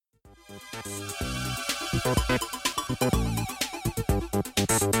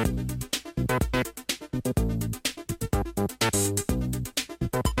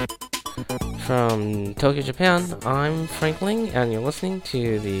From Tokyo, Japan, I'm Frank Ling, and you're listening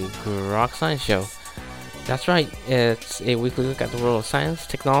to the Grok Science Show. That's right, it's a weekly look at the world of science,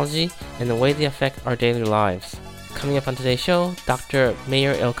 technology, and the way they affect our daily lives. Coming up on today's show, Dr.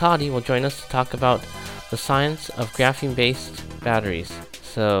 Meir Elkadi will join us to talk about the science of graphene-based batteries.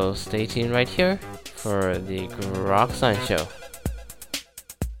 So stay tuned right here for the Grok Science Show.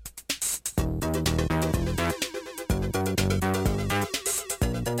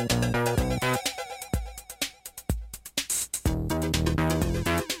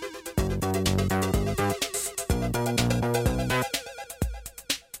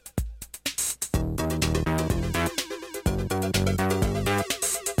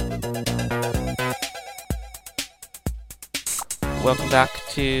 Welcome back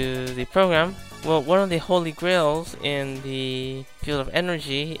to the program. Well, one of the holy grails in the field of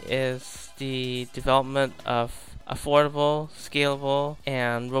energy is the development of affordable, scalable,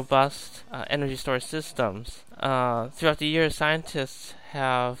 and robust energy storage systems. Throughout the years, scientists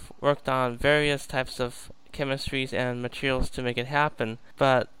have worked on various types of chemistries and materials to make it happen,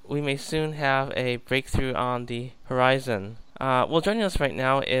 but we may soon have a breakthrough on the horizon. Well, joining us right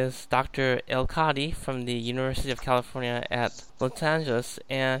now is Dr. Elkadi from the University of California at Los Angeles,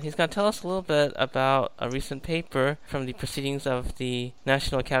 and he's going to tell us a little bit about a recent paper from the Proceedings of the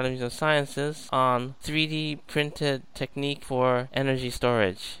National Academies of Sciences on 3D printed technique for energy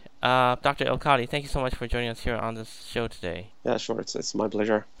storage. Dr. Elkadi, thank you so much for joining us here on this show today. Yeah, sure. It's my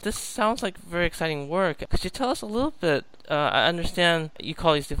pleasure. This sounds like very exciting work. Could you tell us a little bit? I understand you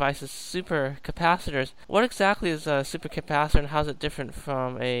call these devices supercapacitors. What exactly is a supercapacitor, and how is it different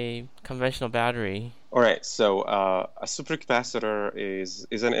from a conventional battery? All right. So a supercapacitor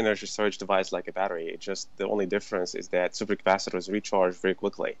is an energy storage device like a battery. It just the only difference is that supercapacitors recharge very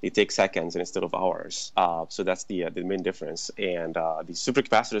quickly. They take seconds instead of hours. So that's the main difference. And the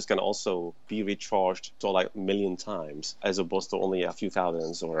supercapacitors can also be recharged to like a million times, as opposed to only a few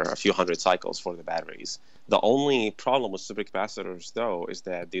thousands or a few hundred cycles for the batteries. The only problem with supercapacitors, though, is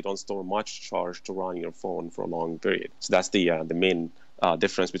that they don't store much charge to run your phone for a long period. So that's the main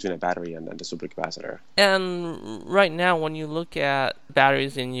difference between a battery and the supercapacitor. And right now, when you look at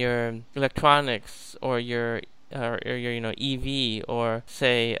batteries in your electronics or your EV, or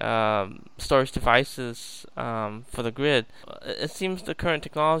say storage devices for the grid, it seems the current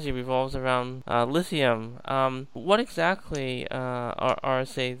technology revolves around lithium. What exactly are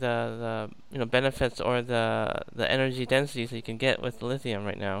say the benefits or the energy densities that you can get with lithium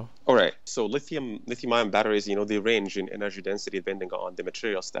right now? All right. So lithium-ion batteries, they range in energy density depending on the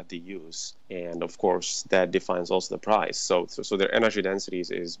materials that they use, and of course that defines also the price. So their energy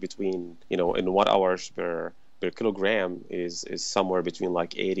densities is between in watt hours per kilogram is somewhere between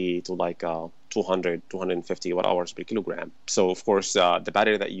like 80 to like 250 watt hours per kilogram. So of course the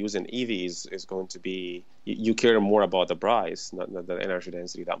battery that you use in EVs is going to be, you care more about the price, not the energy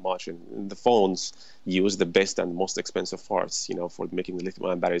density that much. And the phones use the best and most expensive parts for making the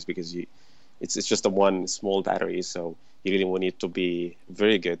lithium-ion batteries, because it's just a one small battery, so you really will need to be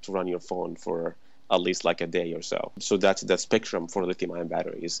very good to run your phone for at least like a day or so. So that's the spectrum for lithium-ion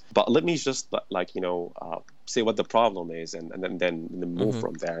batteries. But let me just say what the problem is, and then move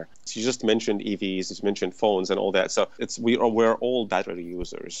from there. So you just mentioned EVs, you mentioned phones and all that. So we're all battery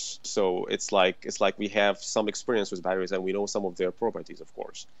users. So it's like we have some experience with batteries, and we know some of their properties, of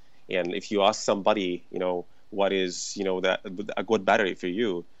course. And if you ask somebody, what is that a good battery for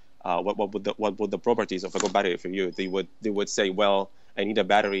you, what would the properties of a good battery for you? They would say, well, I need a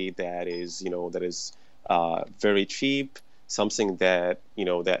battery that is very cheap, something that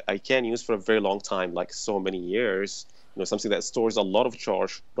that I can use for a very long time, like so many years. Something that stores a lot of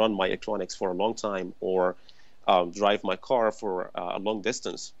charge, run my electronics for a long time, or drive my car for a long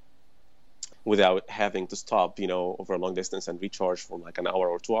distance without having to stop, over a long distance and recharge for like an hour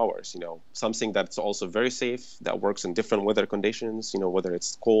or 2 hours. Something that's also very safe, that works in different weather conditions, whether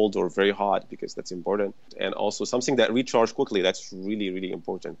it's cold or very hot, because that's important. And also something that recharge quickly. That's really, really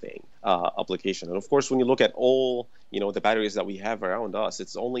important thing, application. And of course, when you look at all, the batteries that we have around us,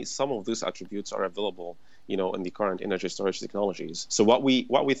 it's only some of these attributes are available, in the current energy storage technologies. So what we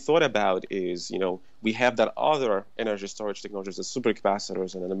thought about is, we have that other energy storage technologies, the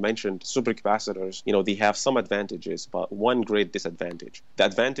supercapacitors, and then I mentioned supercapacitors, they have some advantages, but one great disadvantage. The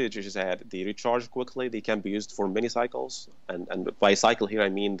advantage is that they recharge quickly, they can be used for many cycles, and by cycle here I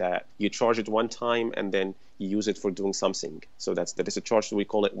mean that you charge it one time and then use it for doing something. So that's the discharge. We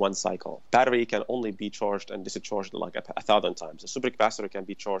call it one cycle. Battery can only be charged and discharged like 1,000 times. A supercapacitor can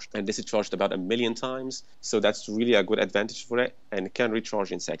be charged and discharged about 1,000,000 times. So that's really a good advantage for it, and it can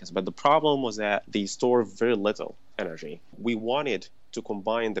recharge in seconds. But the problem was that they store very little energy. We wanted to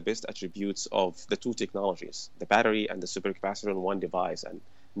combine the best attributes of the two technologies, the battery and the supercapacitor, in one device, and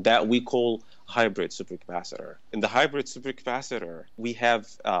that we call hybrid supercapacitor. In the hybrid supercapacitor, we have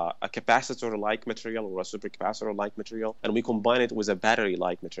a capacitor-like material or a supercapacitor-like material, and we combine it with a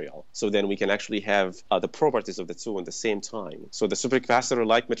battery-like material. So then we can actually have the properties of the two at the same time. So the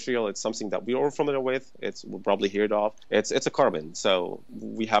supercapacitor-like material, it's something that we're all familiar with. We'll probably hear it of. It's a carbon. So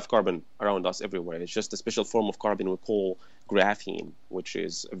we have carbon around us everywhere. It's just a special form of carbon we call graphene, which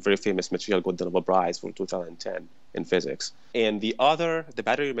is a very famous material, got the Nobel Prize for 2010 in physics. And the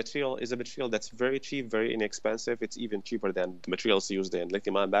battery material, is a material that's very cheap, very inexpensive. It's even cheaper than the materials used in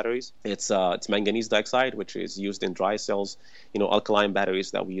lithium-ion batteries. It's manganese dioxide, which is used in dry cells, alkaline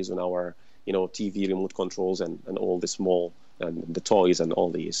batteries that we use in our, TV remote controls and all the small and the toys and all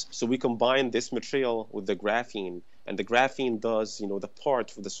these. So we combine this material with the graphene, and the graphene does, the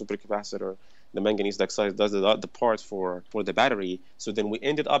part for the supercapacitor. The manganese dioxide does the part for the battery. So then we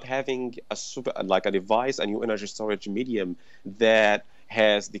ended up having a device, a new energy storage medium that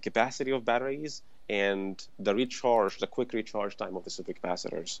has the capacity of batteries and the quick recharge time of the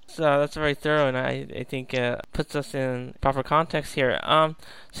supercapacitors. So that's very thorough, and I think puts us in proper context here.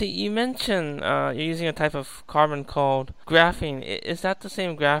 So you mentioned you're using a type of carbon called graphene. Is that the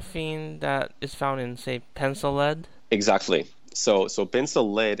same graphene that is found in, say, pencil lead? Exactly. So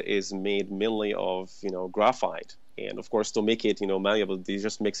pencil lead is made mainly of graphite, and of course to make it malleable, they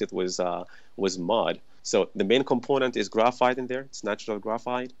just mix it with mud. So the main component is graphite in there. It's natural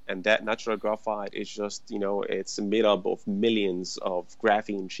graphite, and that natural graphite is just it's made up of millions of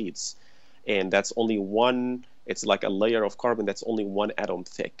graphene sheets, and that's only one. It's like a layer of carbon that's only one atom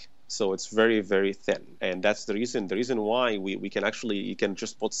thick. So it's very, very thin. And that's the reason. The reason why you can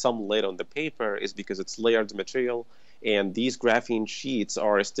just put some lead on the paper is because it's layered material. And these graphene sheets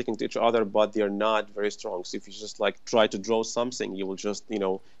are sticking to each other, but they're not very strong. So if you just try to draw something, you will just,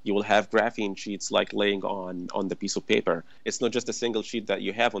 you will have graphene sheets laying on the piece of paper. It's not just a single sheet that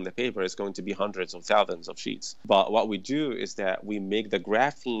you have on the paper. It's going to be hundreds of thousands of sheets. But what we do is that we make the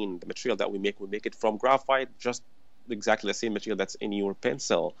graphene, the material that we make it from graphite, just exactly the same material that's in your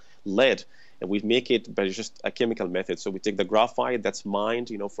pencil lead, and we make it by just a chemical method. So we take the graphite that's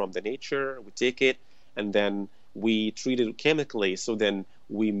mined from the nature, we take it, and then we treat it chemically. So then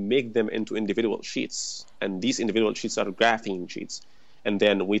we make them into individual sheets, and these individual sheets are graphene sheets. And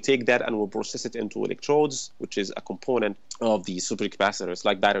then we take that and we'll process it into electrodes, which is a component of the supercapacitors.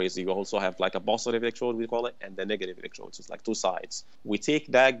 Like batteries, you also have a positive electrode, we call it, and the negative electrodes. It's like two sides. We take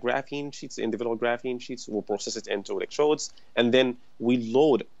that graphene sheets, individual graphene sheets, we'll process it into electrodes, and then we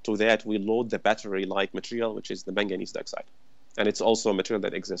load the battery-like material, which is the manganese dioxide. And it's also a material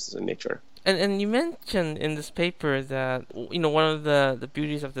that exists in nature. And you mentioned in this paper that one of the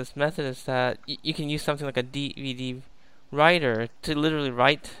beauties of this method is that you can use something like a DVD writer to literally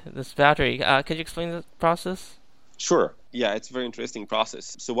write this battery. Could you explain the process? Sure. Yeah, it's a very interesting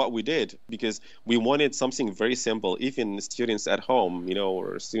process. So what we did, because we wanted something very simple, even students at home,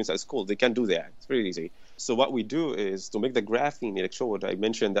 or students at school, they can do that. It's very easy. So what we do is to make the graphene electrode, I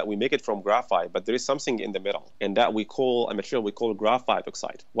mentioned that we make it from graphite, but there is something in the middle, and that we call a material we call graphite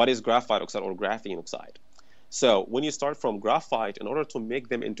oxide. What is graphite oxide or graphene oxide? So when you start from graphite, in order to make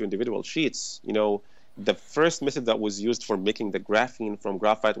them into individual sheets, the first method that was used for making the graphene from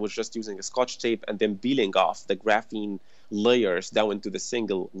graphite was just using a Scotch tape and then peeling off the graphene layers down into the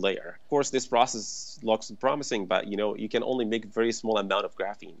single layer. Of course, this process looks promising, but you can only make very small amount of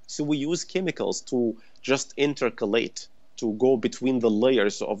graphene. So we use chemicals to just intercalate, to go between the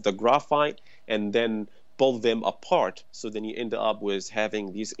layers of the graphite and then pull them apart. So then you end up with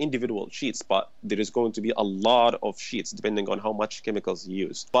having these individual sheets, but there is going to be a lot of sheets depending on how much chemicals you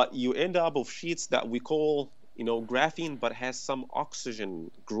use. But you end up with sheets that we call graphene, but has some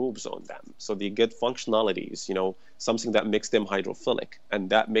oxygen groups on them. So they get functionalities, something that makes them hydrophilic, and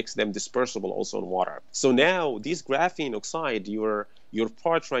that makes them dispersible also in water. So now these graphene oxide, your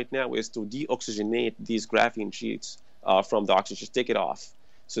part right now is to deoxygenate these graphene sheets from the oxygen, just take it off.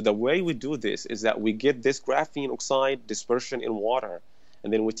 So the way we do this is that we get this graphene oxide dispersion in water,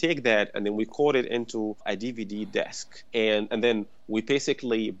 and then we take that and then we coat it into a DVD disc, and then we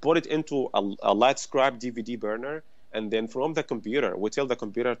basically put it into a light scribe DVD burner, and then from the computer we tell the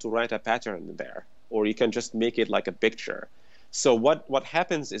computer to write a pattern there, or you can just make it like a picture. So what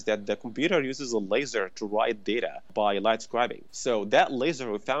happens is that the computer uses a laser to write data by light scribing. So that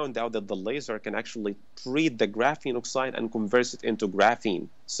laser, we found out that the laser can actually treat the graphene oxide and converts it into graphene.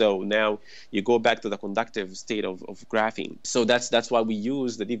 So now you go back to the conductive state of graphene. So that's why we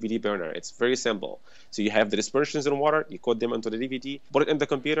use the DVD burner. It's very simple. So you have the dispersions in water, you coat them onto the DVD, put it in the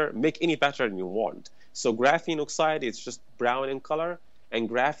computer, make any pattern you want. So graphene oxide is just brown in color, and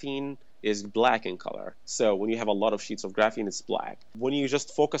graphene is black in color. So when you have a lot of sheets of graphene, it's black. When you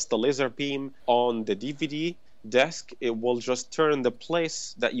just focus the laser beam on the DVD disk, it will just turn the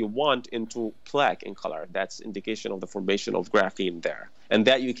place that you want into black in color. That's indication of the formation of graphene there. And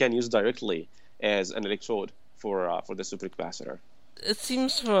that you can use directly as an electrode for the supercapacitor. It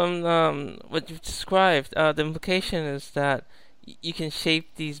seems from what you've described, the implication is that you can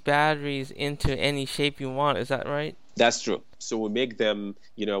shape these batteries into any shape you want. Is that right? That's true. So we make them,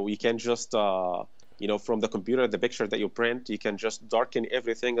 you can just, from the computer, the picture that you print, you can just darken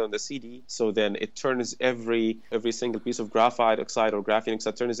everything on the CD. So then it turns every single piece of graphite oxide or graphene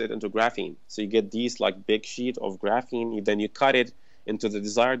oxide, turns it into graphene. So you get these like big sheet of graphene. Then you cut it into the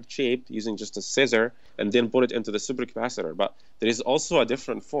desired shape using just a scissor, and then put it into the supercapacitor. But there is also a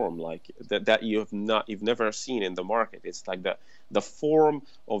different form like that you've never seen in the market. It's like the form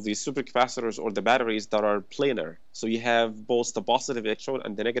of the supercapacitors or the batteries that are planar. So you have both the positive electrode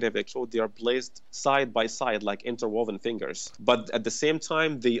and the negative electrode. They are placed side by side like interwoven fingers. But at the same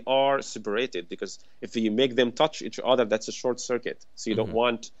time, they are separated, because if you make them touch each other, that's a short circuit. So you don't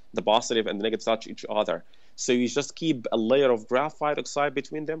want the positive and the negative touch each other. So you just keep a layer of graphite oxide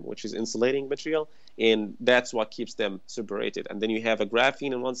between them, which is insulating material, and that's what keeps them separated. And then you have a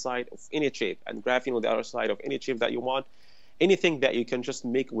graphene on one side of any shape and graphene on the other side of any shape that you want. Anything that you can just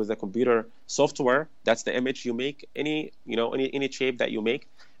make with the computer software, that's the image you make, any shape that you make,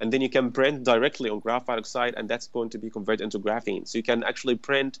 and then you can print directly on graphite oxide, and that's going to be converted into graphene. So you can actually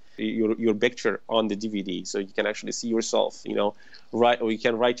print your picture on the DVD, so you can actually see yourself, write, or you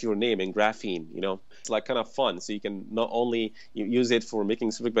can write your name in graphene. It's like kind of fun. So you can not only use it for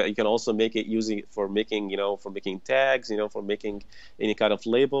making super, but you can also make it using it for making, making tags, for making any kind of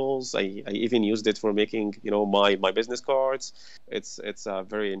labels. I even used it for making, my business cards. It's a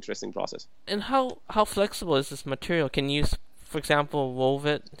very interesting process. And how flexible is this material? Can you, for example, wove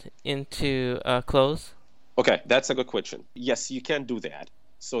it into clothes? Okay, that's a good question. Yes, you can do that.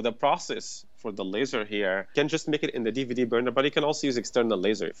 So the process for the laser here can just make it in the DVD burner, but you can also use external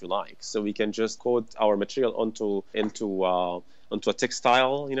laser if you like. So we can just coat our material onto a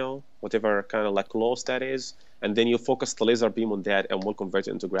textile, whatever kind of like cloth that is, and then you focus the laser beam on that, and we'll convert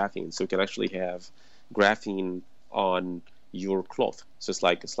it into graphene. So you can actually have graphene on your cloth. So it's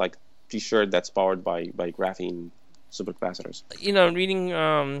like T-shirt that's powered by graphene supercapacitors. Reading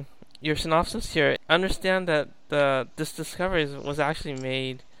your synopsis here, understand that this discovery was actually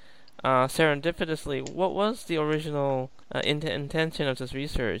made serendipitously. What was the original intention of this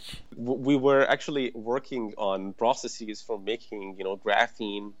research? We were actually working on processes for making,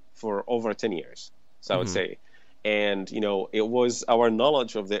 graphene for over 10 years. So I would say, and it was our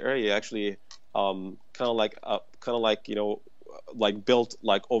knowledge of the area actually kind of like built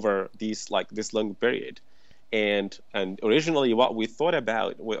like over this long period. And originally what we thought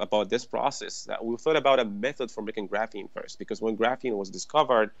about this process, that we thought about a method for making graphene first, because when graphene was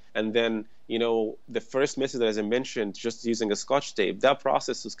discovered, and then the first method, as I mentioned, just using a Scotch tape, that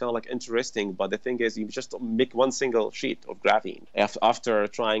process was kind of like interesting, but the thing is you just make one single sheet of graphene after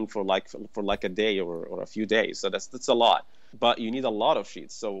trying for like a day or a few days. So that's a lot. But you need a lot of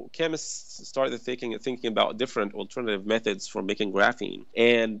sheets. So chemists started thinking about different alternative methods for making graphene,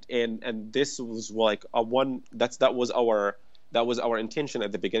 and this was like that was our intention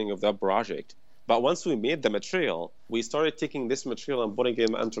at the beginning of that project. But once we made the material, we started taking this material and putting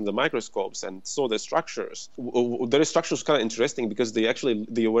it under the microscopes and saw the structures. The structures were kind of interesting because they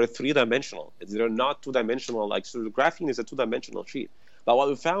were 3-dimensional. They're not 2-dimensional. So the graphene is a 2-dimensional sheet. But what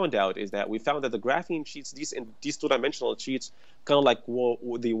we found out is that the graphene sheets, these 2-dimensional sheets, kind of like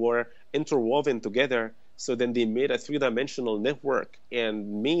they were interwoven together. So then they made a 3-dimensional network.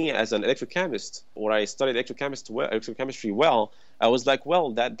 And me, as an electrochemist, where I studied electrochemistry well, I was like,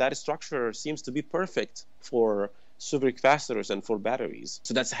 well, that structure seems to be perfect for supercapacitors and for batteries.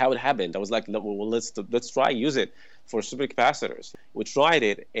 So that's how it happened. I was like, well, let's try use it for supercapacitors. We tried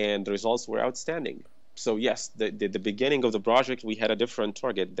it, and the results were outstanding. So yes, the beginning of the project, we had a different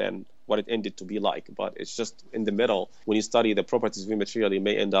target than what it ended to be like. But it's just in the middle. When you study the properties of the material, you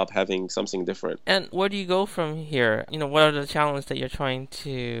may end up having something different. And where do you go from here? What are the challenges that you're trying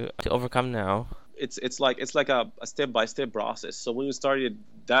to overcome now? it's like a step-by-step process. So when we started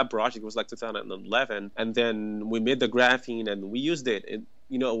that project, it was like 2011, and then we made the graphene and we used it. It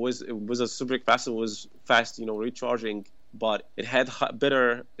was a supercapacitor, was fast, recharging, but it had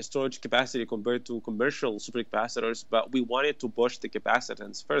better storage capacity compared to commercial supercapacitors. But we wanted to push the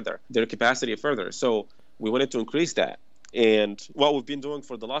capacitance further, their capacity further. So we wanted to increase that. And what we've been doing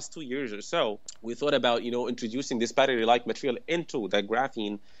for the last 2 years or so, we thought about, introducing this battery-like material into the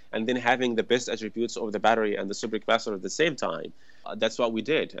graphene and then having the best attributes of the battery and the supercapacitor at the same time. That's what we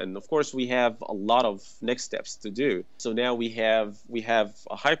did. And of course, we have a lot of next steps to do. So now we have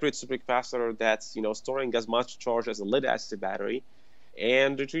a hybrid supercapacitor that's, storing as much charge as a lead-acid battery,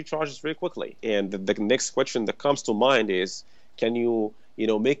 and it recharges very quickly. And the next question that comes to mind is, can you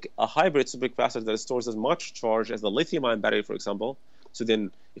make a hybrid supercapacitor that stores as much charge as the lithium-ion battery, for example? So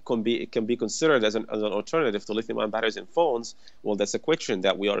then it can be considered as an alternative to lithium-ion batteries in phones. Well, that's a question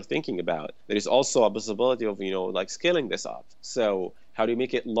that we are thinking about. There is also a possibility of scaling this up. So how do you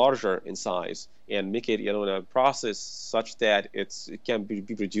make it larger in size and make it in a process such that it can be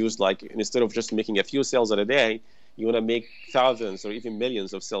produced, like instead of just making a few cells at a day, you want to make thousands or even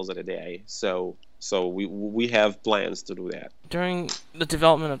millions of cells at a day. So we have plans to do that. During the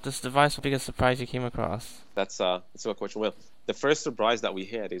development of this device, what biggest surprise you came across? That's a good question. Well, the first surprise that we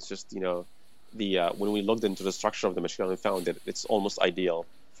had is just when we looked into the structure of the material, we found that it's almost ideal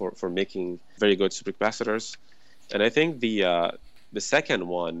for making very good supercapacitors. And I think the second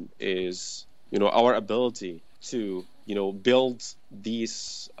one is our ability to build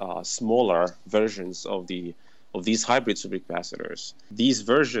these smaller versions of these hybrid supercapacitors. These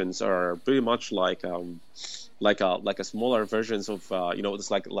versions are pretty much like a smaller versions of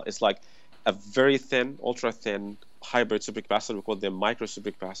it's like a very thin, ultra thin hybrid supercapacitor. We call them micro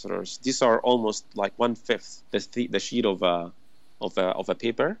supercapacitors. These are almost like 1/5 the sheet of a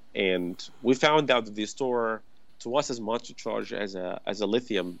paper, and we found out that they store twice as much charge as a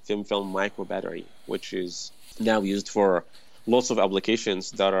lithium thin film micro battery, which is now used for lots of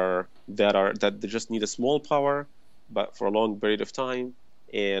applications that they just need a small power, but for a long period of time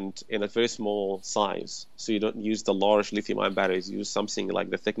and in a very small size. So you don't use the large lithium-ion batteries. You use something like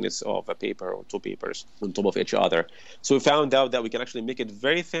the thickness of a paper or two papers on top of each other. So we found out that we can actually make it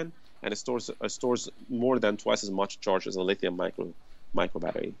very thin, and it stores more than twice as much charge as a lithium micro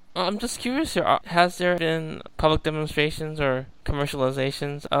battery. I'm just curious here. Has there been public demonstrations or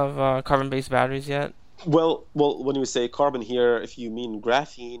commercializations of carbon-based batteries yet? Well, when you say carbon here, if you mean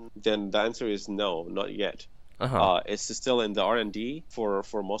graphene, then the answer is no, not yet. It's still in the R&D. For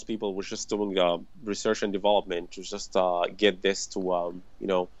most people, we're just doing research and development to just get this to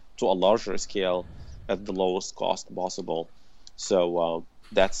to a larger scale at the lowest cost possible. So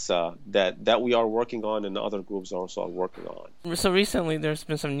that's that we are working on, and other groups also are working on. So recently, there's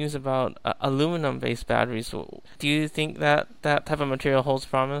been some news about aluminum-based batteries. Do you think that type of material holds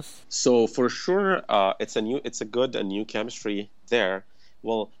promise? So for sure, it's a good and new chemistry there.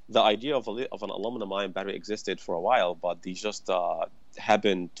 Well, the idea of an aluminum-ion battery existed for a while, but they just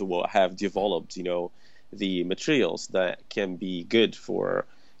happened to have developed, the materials that can be good for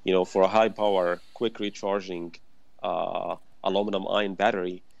a high-power, quick recharging aluminum-ion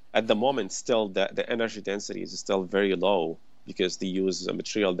battery. At the moment, still the energy density is still very low because they use a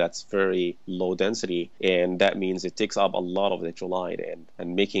material that's very low density, and that means it takes up a lot of electrolyte,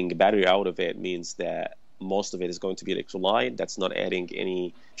 and making a battery out of it means that most of it is going to be electrolyte. That's not adding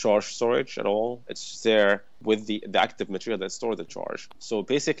any charge storage at all. It's just there with the active material that stores the charge. So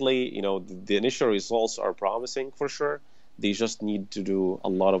basically, the initial results are promising for sure. They just need to do a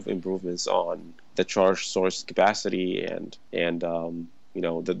lot of improvements on the charge source capacity and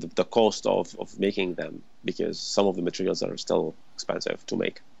the cost of making them, because some of the materials are still expensive to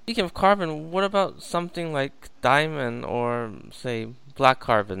make. Speaking of carbon, what about something like diamond or, say, black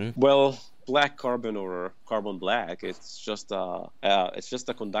carbon? Well, black carbon or carbon black, it's just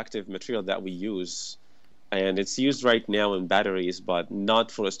a conductive material that we use, and it's used right now in batteries, but not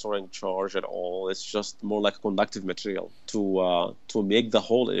for storing charge at all. It's just more like a conductive material to make the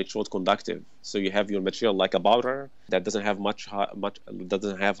whole electrode conductive. So you have your material like a powder that doesn't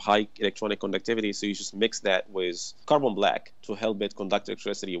have high electronic conductivity. So you just mix that with carbon black to help it conduct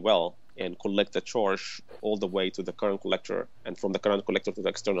electricity well and collect the charge all the way to the current collector, and from the current collector to the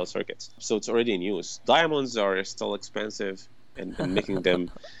external circuits. So it's already in use. Diamonds are still expensive, and making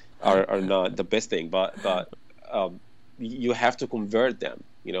them are not the best thing, but you have to convert them.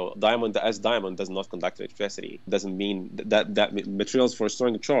 Diamond does not conduct electricity. Doesn't mean that materials for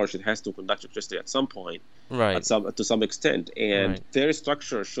storing charge, it has to conduct electricity at some point, right? To some extent, and right. Their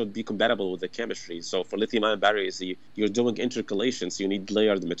structure should be compatible with the chemistry. So for lithium-ion batteries, you're doing intercalations, so you need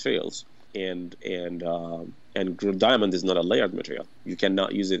layered materials. and diamond is not a layered material. You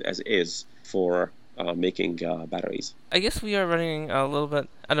cannot use it as is for making batteries. I guess we are running a little bit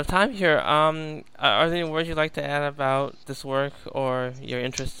out of time here. Are there any words you'd like to add about this work or your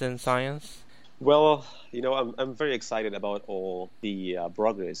interest in science? Well, I'm very excited about all the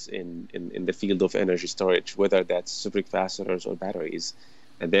progress in the field of energy storage, whether that's supercapacitors or batteries.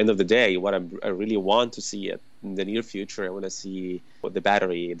 At the end of the day, what I really want to see in the near future, I want to see the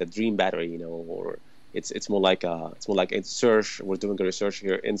battery, the dream battery, or it's more like in search. We're doing a research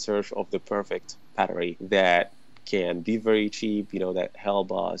here in search of the perfect battery that can be very cheap, that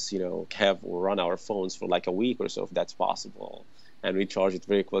help us, have run our phones for like a week or so if that's possible, and recharge it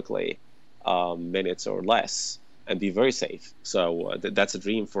very quickly, minutes or less, and be very safe. So that's a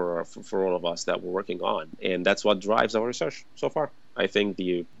dream for all of us that we're working on, and that's what drives our research so far. I think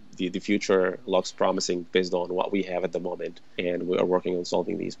the future looks promising based on what we have at the moment, and we are working on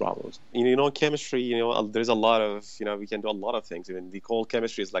solving these problems. Chemistry, there's a lot of, we can do a lot of things. Even the cold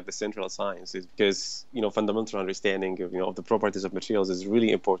chemistry is like the central science, because, fundamental understanding of the properties of materials is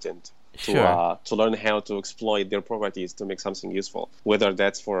really important to learn how to exploit their properties to make something useful, whether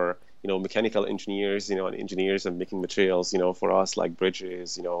that's for mechanical engineers, and engineers and making materials, for us like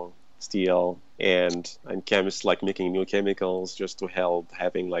bridges, steel, and chemists like making new chemicals just to help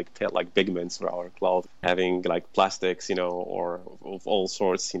having like pigments for our cloth, having like plastics, or of all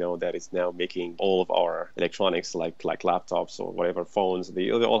sorts, that is now making all of our electronics like laptops or whatever phones.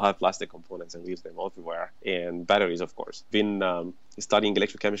 They all have plastic components and leaves them everywhere. And batteries, of course. Been studying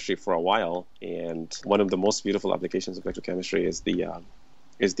electrochemistry for a while, and one of the most beautiful applications of electrochemistry is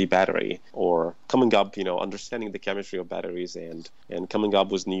the battery, or coming up, understanding the chemistry of batteries and coming up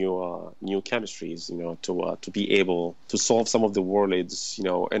with new chemistries, to be able to solve some of the world's,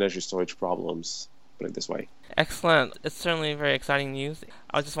 energy storage problems, put it this way. Excellent. It's certainly very exciting news.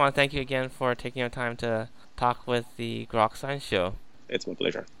 I just want to thank you again for taking your time to talk with the Grok Science Show. It's my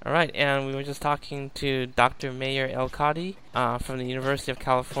pleasure. All right, and we were just talking to Dr. Meir Elkady from the University of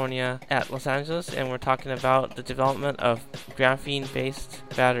California at Los Angeles, and we're talking about the development of graphene-based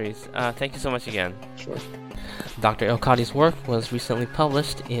batteries. Thank you so much again. Sure. Dr. Elkady's work was recently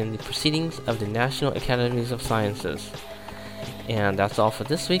published in the Proceedings of the National Academies of Sciences. And that's all for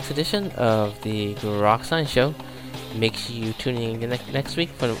this week's edition of the Grok Science Show. Make sure you tune in again next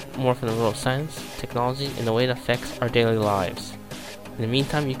week for more from the world of science, technology, and the way it affects our daily lives. In the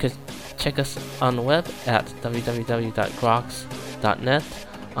meantime, you could check us on the web at www.groks.net,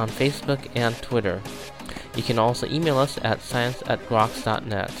 on Facebook and Twitter. You can also email us at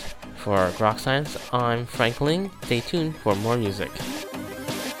science@groks.net. For Grok Science, I'm Frank Ling. Stay tuned for more music.